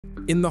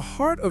In the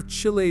heart of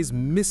Chile's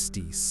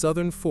misty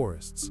southern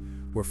forests,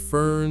 where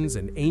ferns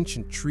and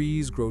ancient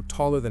trees grow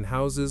taller than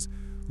houses,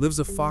 lives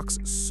a fox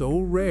so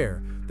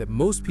rare that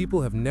most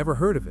people have never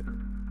heard of it.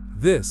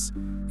 This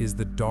is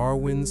the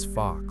Darwin's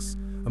fox,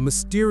 a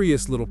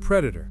mysterious little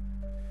predator.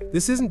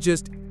 This isn't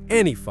just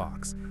any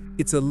fox,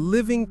 it's a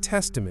living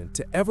testament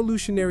to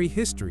evolutionary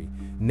history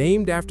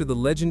named after the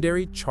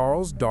legendary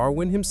Charles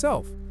Darwin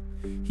himself.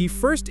 He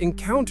first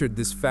encountered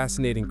this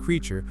fascinating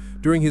creature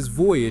during his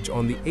voyage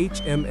on the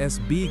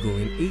HMS Beagle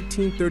in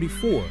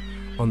 1834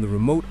 on the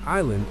remote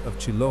island of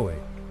Chiloé.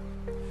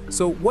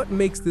 So what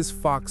makes this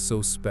fox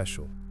so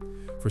special?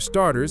 For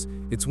starters,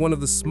 it's one of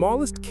the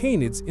smallest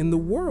canids in the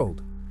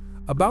world,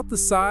 about the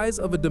size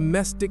of a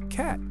domestic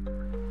cat.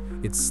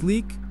 Its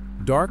sleek,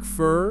 dark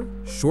fur,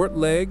 short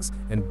legs,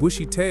 and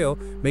bushy tail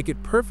make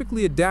it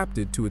perfectly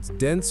adapted to its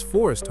dense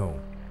forest home.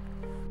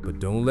 But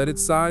don't let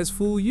its size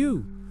fool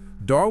you.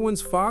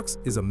 Darwin's fox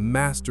is a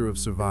master of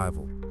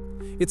survival.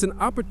 It's an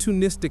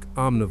opportunistic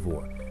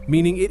omnivore,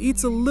 meaning it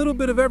eats a little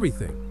bit of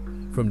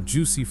everything, from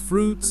juicy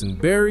fruits and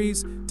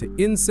berries to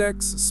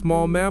insects,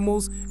 small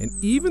mammals, and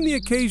even the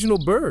occasional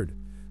bird.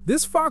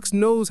 This fox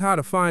knows how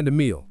to find a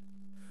meal.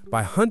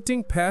 By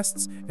hunting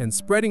pests and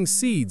spreading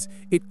seeds,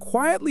 it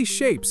quietly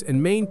shapes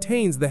and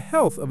maintains the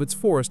health of its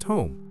forest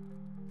home.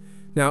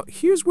 Now,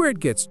 here's where it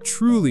gets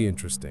truly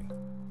interesting.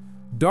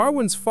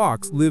 Darwin's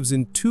fox lives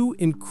in two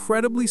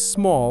incredibly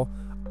small,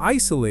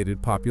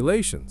 isolated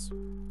populations.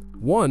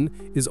 One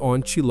is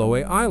on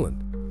Chiloé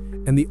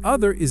Island, and the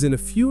other is in a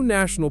few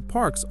national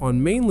parks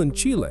on mainland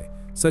Chile,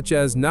 such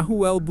as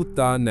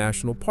Nahuelbuta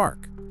National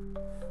Park.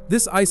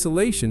 This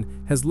isolation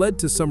has led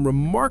to some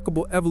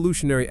remarkable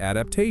evolutionary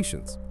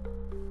adaptations.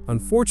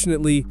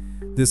 Unfortunately,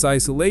 this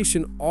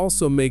isolation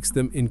also makes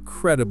them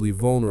incredibly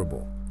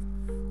vulnerable.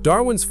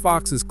 Darwin's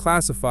fox is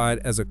classified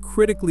as a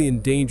critically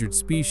endangered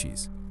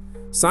species.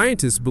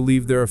 Scientists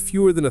believe there are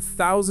fewer than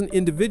 1,000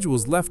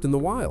 individuals left in the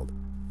wild.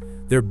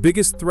 Their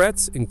biggest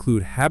threats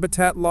include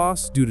habitat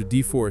loss due to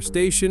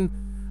deforestation,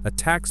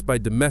 attacks by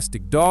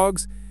domestic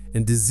dogs,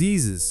 and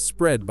diseases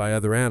spread by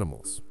other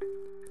animals.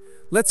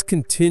 Let's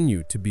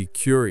continue to be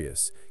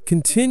curious,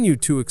 continue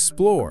to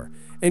explore,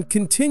 and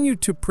continue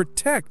to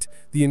protect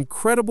the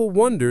incredible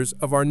wonders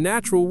of our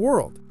natural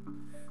world.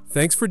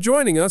 Thanks for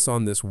joining us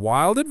on this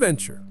wild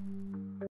adventure.